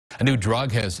A new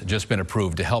drug has just been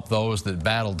approved to help those that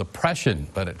battle depression,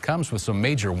 but it comes with some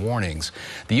major warnings.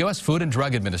 The U.S. Food and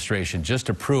Drug Administration just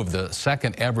approved the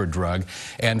second ever drug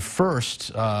and first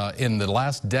in the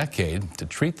last decade to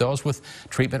treat those with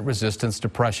treatment-resistant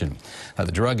depression.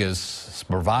 The drug is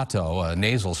Spravato, a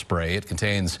nasal spray. It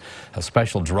contains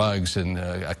special drugs and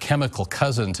a chemical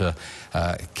cousin to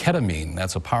ketamine.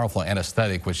 That's a powerful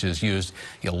anesthetic which is used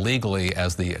illegally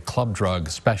as the club drug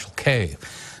Special K.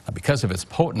 Because of its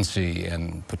potency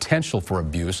and potential for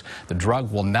abuse, the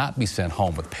drug will not be sent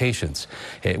home with patients.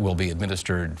 It will be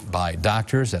administered by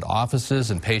doctors at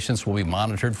offices, and patients will be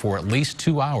monitored for at least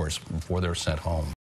 2 hours before they're sent home.